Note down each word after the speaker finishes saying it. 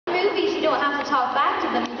don't have to talk back to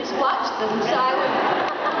them, you just watch them. So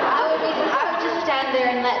I would just stand there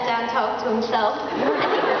and let Dan talk to himself. And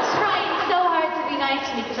he was trying so hard to be nice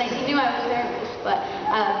to me because he knew I was nervous. But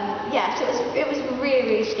yeah, so it was really,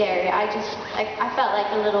 really scary. I felt like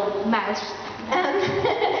a little mouse.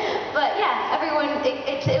 But yeah, everyone,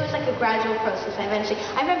 it was like a gradual process eventually.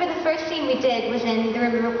 I remember the first scene we did was in the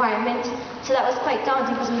room of requirement, so that was quite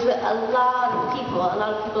daunting because it was with a lot of people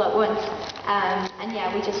at once. And yeah,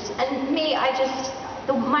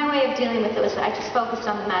 my way of dealing with it was I just focused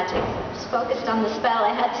on the magic, just focused on the spell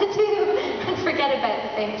I had to do, and forget about the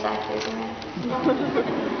famous actors around.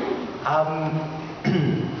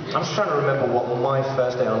 I'm just trying to remember what my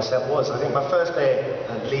first day on set was. I think my first day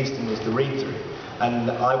at Leakycon was the read-through,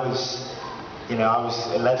 and I was 11,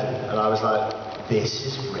 and I was like, this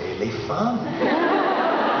is really fun.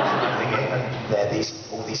 And there are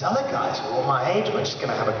all these other guys who are all my age, we're just going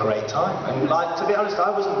to have a great time. And like, to be honest,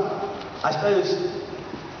 I suppose,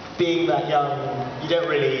 being that young, you don't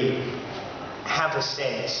really have a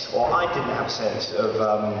sense, or I didn't have a sense of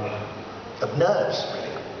nerves, really.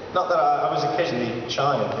 Not that I was occasionally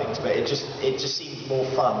shy and things, but it just seemed more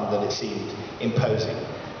fun than it seemed imposing.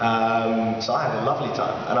 So I had a lovely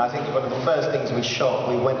time, and I think one of the first things we shot,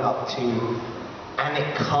 we went up to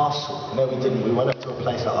Enoch Castle. No, we didn't. We went up to a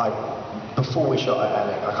place that before we shot at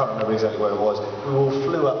Enoch, I can't remember exactly where it was. We all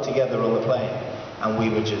flew up together on the plane, and we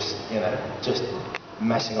were just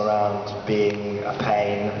messing around, being a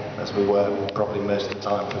pain, as we were probably most of the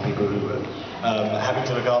time for people who were having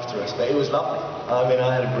to look after us. But it was lovely. I mean,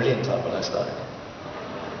 I had a brilliant time when I started.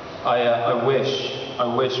 I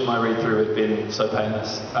wish my read-through had been so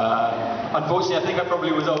painless. Unfortunately, I think I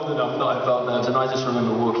probably was old enough that I felt nerves, and I just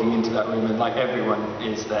remember walking into that room and like everyone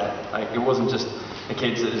is there. Like, it wasn't just the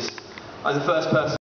kids. I was the first person